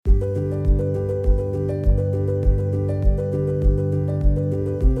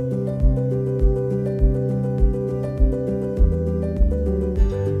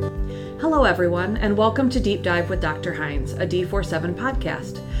everyone, and welcome to Deep Dive with Dr. Hinz, a D47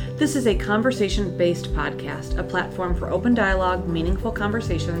 podcast. This is a conversation-based podcast, a platform for open dialogue, meaningful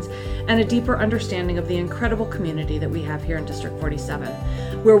conversations, and a deeper understanding of the incredible community that we have here in District 47,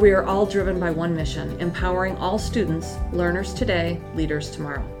 where we are all driven by one mission, empowering all students, learners today, leaders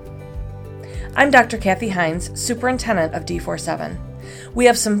tomorrow. I'm Dr. Kathy Hinz, Superintendent of D47. We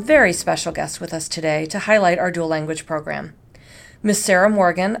have some very special guests with us today to highlight our dual language program. Miss Sarah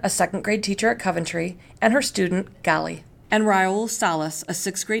Morgan, a second grade teacher at Coventry, and her student, Gali. And Raul Salas, a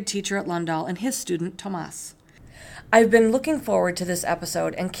sixth grade teacher at Lundahl, and his student, Tomas. I've been looking forward to this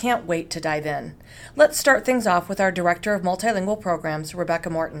episode and can't wait to dive in. Let's start things off with our Director of Multilingual Programs, Rebecca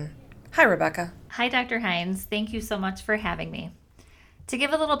Morton. Hi, Rebecca. Hi, Dr. Hinz. Thank you so much for having me. To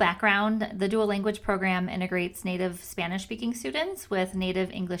give a little background, the dual language program integrates native Spanish-speaking students with native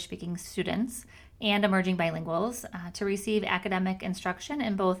English-speaking students and emerging bilinguals to receive academic instruction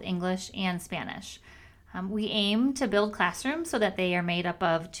in both English and Spanish. We aim to build classrooms so that they are made up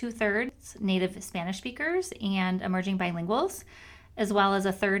of 2/3 native Spanish speakers and emerging bilinguals, as well as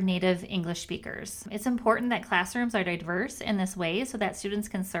 1/3 native English speakers. It's important that classrooms are diverse in this way so that students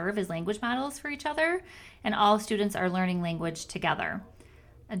can serve as language models for each other, and all students are learning language together.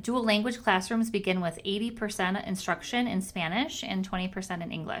 Dual language classrooms begin with 80% instruction in Spanish and 20%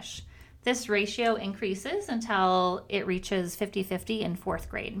 in English. This ratio increases until it reaches 50-50 in 4th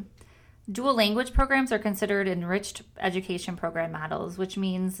grade. Dual language programs are considered enriched education program models, which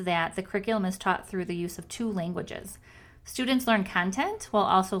means that the curriculum is taught through the use of 2 languages. Students learn content while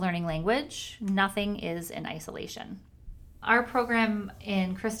also learning language. Nothing is in isolation. Our program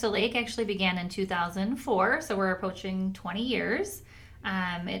in Crystal Lake actually began in 2004, so we're approaching 20 years.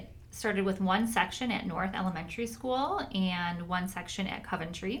 It started with one section at North Elementary School and one section at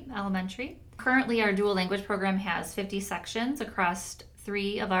Coventry Elementary. Currently, our dual language program has 50 sections across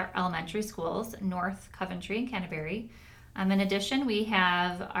 3 of our elementary schools, North, Coventry, and Canterbury. In addition, we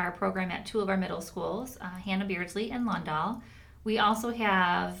have our program at 2 of our middle schools, Hannah Beardsley and Lundahl. We also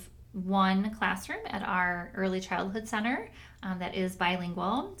have one classroom at our early childhood center that is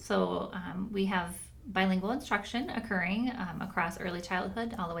bilingual. So we have bilingual instruction occurring across early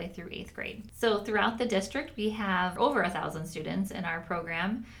childhood all the way through 8th grade. So throughout the district, we have over 1,000 students in our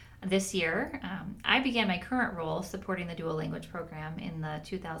program this year. I began my current role supporting the dual language program in the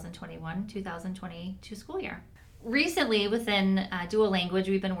 2021-2022 school year. Recently, within dual language,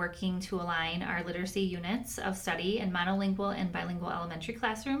 we've been working to align our literacy units of study in monolingual and bilingual elementary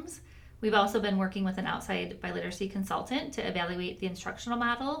classrooms. We've also been working with an outside biliteracy consultant to evaluate the instructional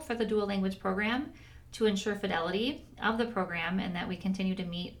model for the dual language program to ensure fidelity of the program and that we continue to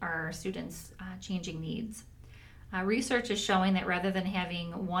meet our students' changing needs. Research is showing that rather than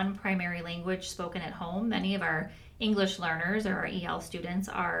having one primary language spoken at home, many of our English learners or our EL students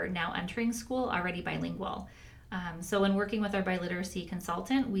are now entering school already bilingual. So in working with our biliteracy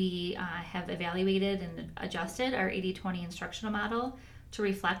consultant, we have evaluated and adjusted our 80-20 instructional model to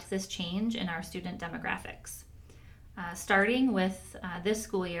reflect this change in our student demographics. Starting with this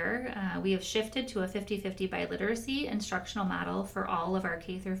school year, we have shifted to a 50-50 biliteracy instructional model for all of our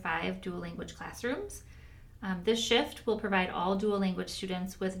K-5 dual language classrooms. This shift will provide all dual language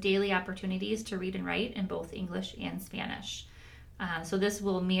students with daily opportunities to read and write in both English and Spanish. So this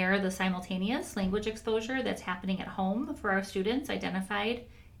will mirror the simultaneous language exposure that's happening at home for our students identified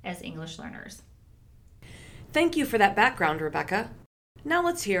as English learners. Thank you for that background, Rebecca. Now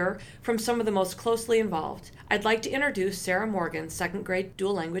let's hear from some of the most closely involved. I'd like to introduce Sarah Morgan, second grade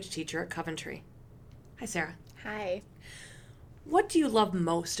dual language teacher at Coventry. Hi, Sarah. Hi. What do you love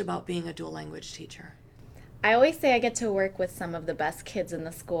most about being a dual language teacher? I always say I get to work with some of the best kids in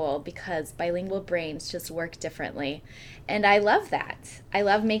the school because bilingual brains just work differently. And I love that. I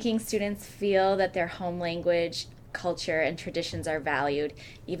love making students feel that their home language, culture, and traditions are valued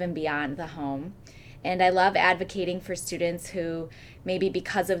even beyond the home. And I love advocating for students who maybe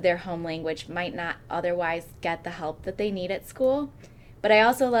because of their home language might not otherwise get the help that they need at school. But I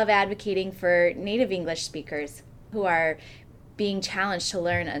also love advocating for native English speakers who are being challenged to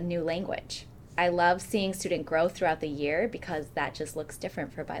learn a new language. I love seeing student growth throughout the year because that just looks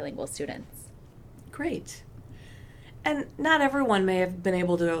different for bilingual students. Great. And not everyone may have been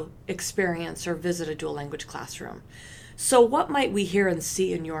able to experience or visit a dual language classroom. So what might we hear and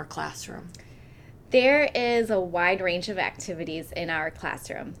see in your classroom? There is a wide range of activities in our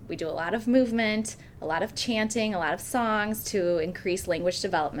classroom. We do a lot of movement, a lot of chanting, a lot of songs to increase language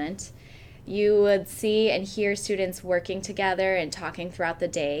development. You would see and hear students working together and talking throughout the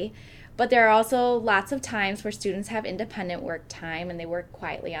day. But there are also lots of times where students have independent work time and they work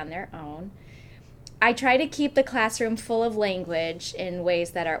quietly on their own. I try to keep the classroom full of language in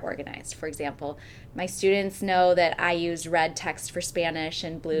ways that are organized. For example, my students know that I use red text for Spanish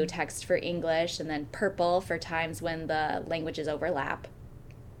and blue text for English, and then purple for times when the languages overlap.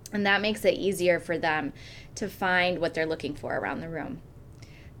 And that makes it easier for them to find what they're looking for around the room.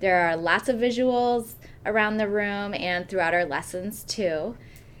 There are lots of visuals around the room and throughout our lessons too.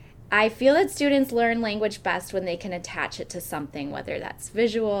 I feel that students learn language best when they can attach it to something, whether that's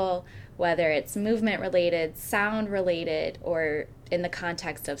visual, whether it's movement related, sound related, or in the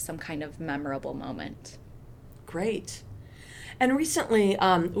context of some kind of memorable moment. Great. And recently,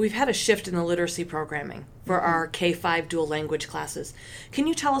 we've had a shift in the literacy programming for our K-5 dual language classes. Can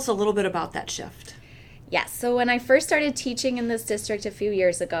you tell us a little bit about that shift? Yes. So when I first started teaching in this district a few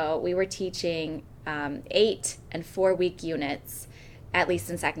years ago, we were teaching 8 and 4-week units, at least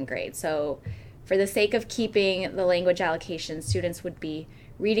in second grade. So for the sake of keeping the language allocation, students would be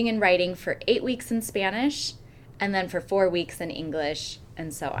reading and writing for 8 weeks in Spanish, and then for 4 weeks in English,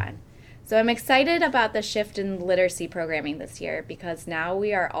 and so on. So I'm excited about the shift in literacy programming this year because now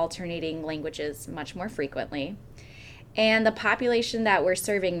we are alternating languages much more frequently. And the population that we're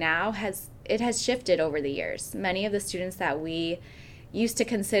serving now has shifted over the years. Many of the students that we used to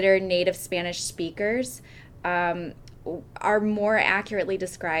consider native Spanish speakers are more accurately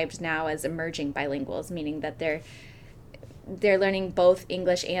described now as emerging bilinguals, meaning that they're learning both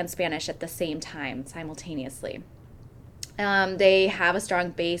English and Spanish at the same time, simultaneously. They have a strong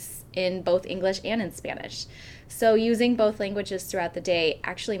base in both English and in Spanish. So using both languages throughout the day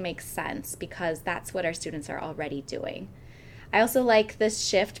actually makes sense because that's what our students are already doing. I also like this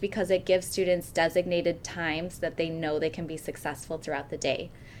shift because it gives students designated times that they know they can be successful throughout the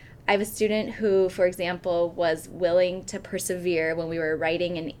day. I have a student who, for example, was willing to persevere when we were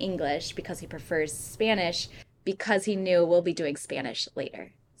writing in English because he prefers Spanish because he knew we'll be doing Spanish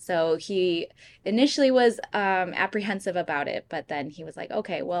later. So he initially was apprehensive about it, but then he was like,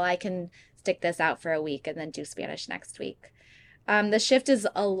 okay, well, I can stick this out for a week and then do Spanish next week. The shift is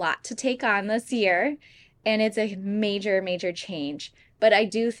a lot to take on this year, and it's a major, major change. But I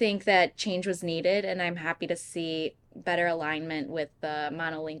do think that change was needed, and I'm happy to see better alignment with the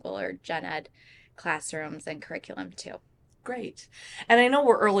monolingual or gen ed classrooms and curriculum too. Great. And I know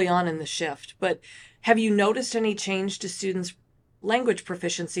we're early on in the shift, but have you noticed any change to students' language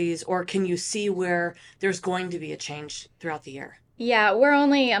proficiencies, or can you see where there's going to be a change throughout the year? Yeah, we're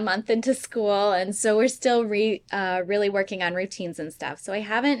only a month into school, and so we're still really working on routines and stuff. So I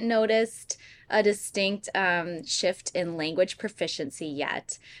haven't noticed a distinct shift in language proficiency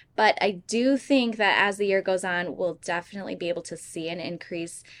yet. But I do think that as the year goes on, we'll definitely be able to see an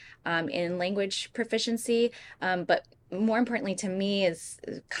increase in language proficiency. But more importantly to me is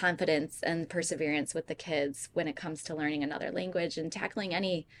confidence and perseverance with the kids when it comes to learning another language and tackling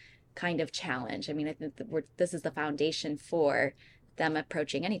any kind of challenge. I mean, I think that this is the foundation for them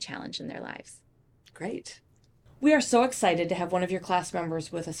approaching any challenge in their lives. Great. We are so excited to have one of your class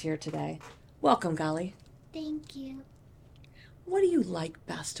members with us here today. Welcome, Gali. Thank you. What do you like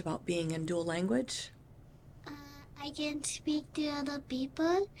best about being in dual language? I can speak to other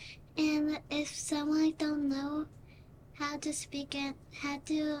people, and if someone don't know how to speak and how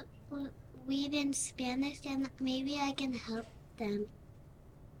to read in Spanish, then maybe I can help them.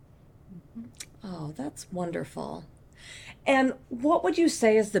 Oh, that's wonderful. And what would you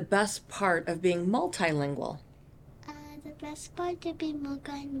say is the best part of being multilingual? The best part to be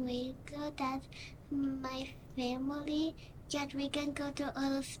multilingual that my family we can go to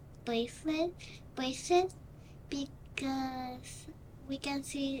other places because we can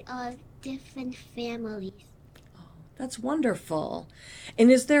see our different families. Oh, that's wonderful.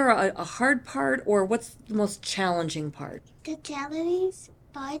 And is there a hard part, or what's the most challenging part? The challenging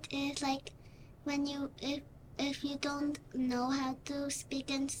part is like when if you don't know how to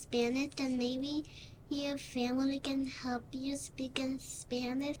speak in Spanish, then maybe your family can help you speak in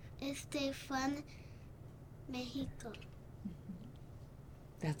Spanish. It's from Mexico.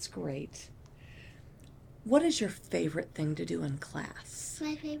 That's great. What is your favorite thing to do in class?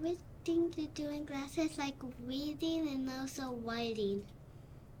 My favorite thing to do in class is like reading and also writing.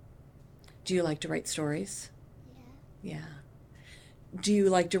 Do you like to write stories? Yeah. Yeah. Do you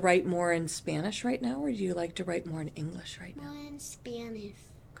like to write more in Spanish right now, or do you like to write more in English right now? More in Spanish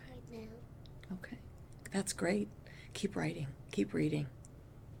right now. Okay. That's great. Keep writing. Keep reading.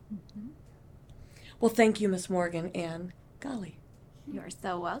 Mm-hmm. Well, thank you, Miss Morgan and Gali. You're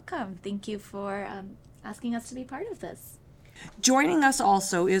so welcome. Thank you for asking us to be part of this. Joining us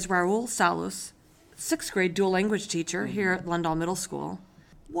also is Raul Salas, 6th grade dual language teacher here at Lundahl Middle School.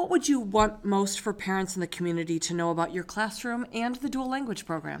 What would you want most for parents in the community to know about your classroom and the dual language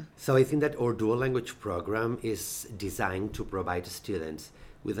program? So I think that our dual language program is designed to provide students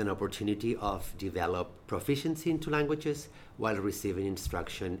with an opportunity of develop proficiency in two languages while receiving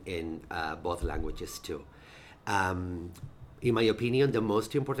instruction in both languages too. In my opinion, the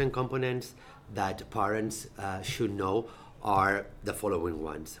most important components that parents should know are the following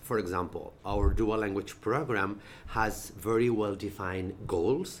ones. For example, our dual language program has very well-defined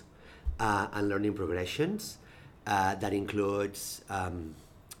goals and learning progressions that includes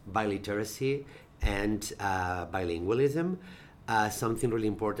biliteracy and bilingualism. Something really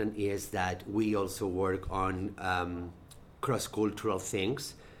important is that we also work on cross-cultural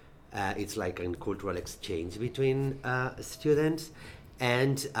things. It's like a cultural exchange between students.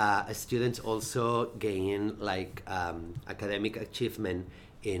 And students also gain like academic achievement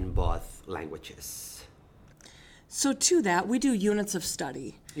in both languages. So to that, we do units of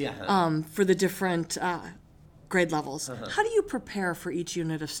study for the different grade levels. How do you prepare for each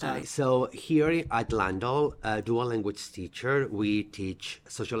unit of study? So here at Lundahl, dual language teacher, we teach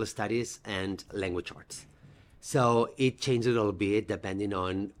social studies and language arts. So it changes a little bit depending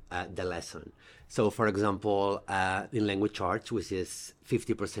on the lesson. So, for example, in language arts, which is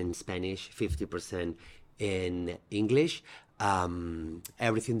 50% Spanish, 50% in English,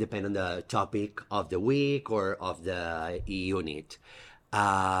 everything depends on the topic of the week or of the unit.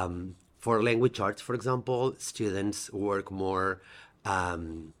 For language arts, for example, students work more,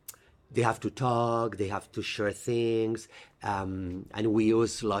 they have to talk, they have to share things, and we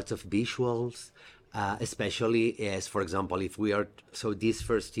use lots of visuals. Especially as, for example, so this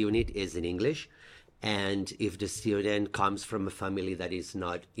first unit is in English, and if the student comes from a family that is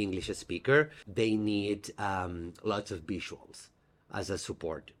not English speaker, they need lots of visuals as a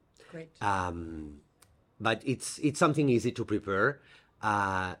support. Great. But it's something easy to prepare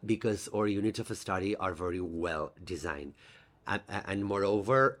because our units of study are very well designed. And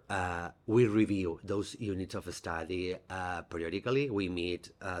moreover, we review those units of study periodically. We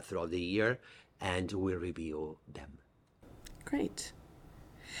meet throughout the year and we review them. Great.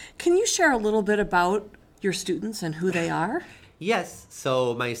 Can you share a little bit about your students and who they are? Yes.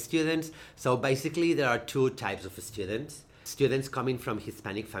 So my students, so basically there are two types of students. Students coming from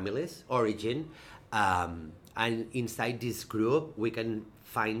Hispanic families, origin, and inside this group we can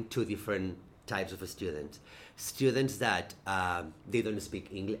find two different types of students. Students that they don't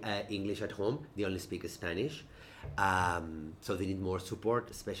speak English at home, they only speak Spanish. So they need more support,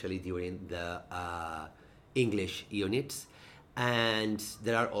 especially during the English units. And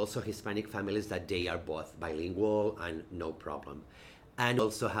there are also Hispanic families that they are both bilingual and no problem. And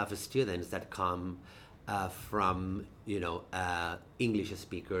also have students that come from, English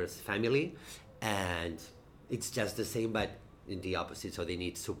speakers family, and it's just the same, but in the opposite. So they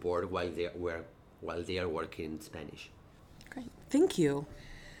need support while they are working in Spanish. Great, thank you.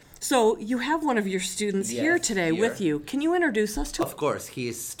 So you have one of your students here today with you. Can you introduce us to him? Of course, he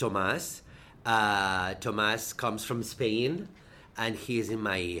is Tomas. Tomas comes from Spain, and he is in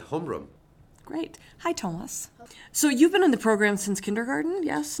my homeroom. Great. Hi, Tomas. So you've been in the program since kindergarten,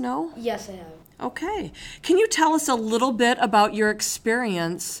 yes, no? Yes, I have. Okay. Can you tell us a little bit about your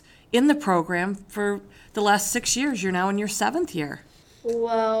experience in the program for the last 6 years? You're now in your 7th year.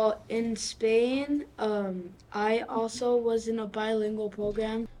 Well, in Spain, I also was in a bilingual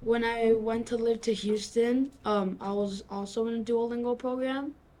program. When I went to live to Houston, I was also in a duolingo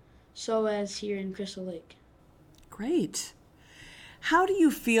program, so as here in Crystal Lake. Great. How do you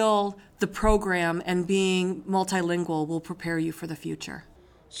feel the program and being multilingual will prepare you for the future?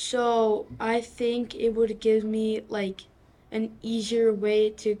 So I think it would give me like an easier way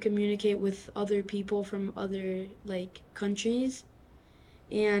to communicate with other people from other countries,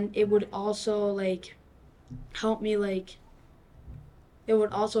 and it would also help me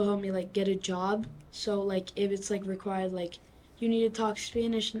get a job. So if it's required you need to talk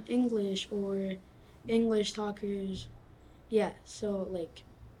Spanish and English or English talkers, yeah, so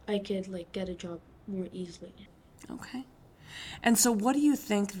I could get a job more easily. Okay. And so what do you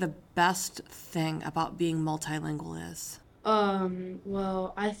think the best thing about being multilingual is?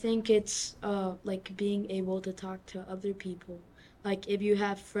 Well, I think it's being able to talk to other people. If you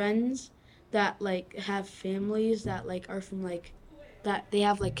have friends that have families that are from that they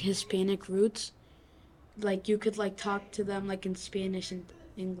have Hispanic roots, you could talk to them in Spanish and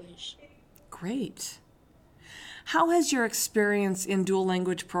English. Great. How has your experience in dual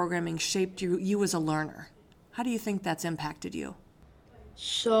language programming shaped you as a learner? How do you think that's impacted you?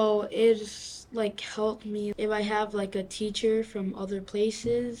 So it's helped me if I have a teacher from other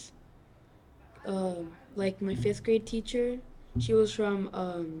places, my 5th grade teacher. She was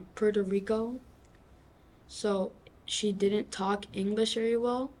from Puerto Rico, so she didn't talk English very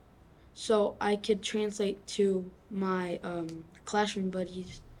well. So I could translate to my classroom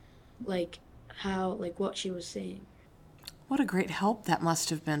buddies, like what she was saying. What a great help that must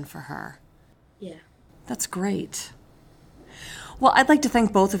have been for her. Yeah. That's great. Well, I'd like to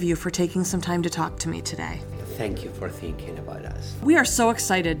thank both of you for taking some time to talk to me today. Thank you for thinking about us. We are so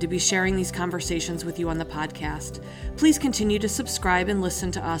excited to be sharing these conversations with you on the podcast. Please continue to subscribe and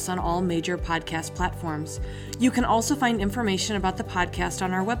listen to us on all major podcast platforms. You can also find information about the podcast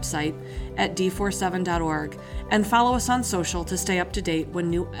on our website at d47.org and follow us on social to stay up to date when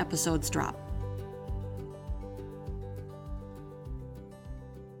new episodes drop.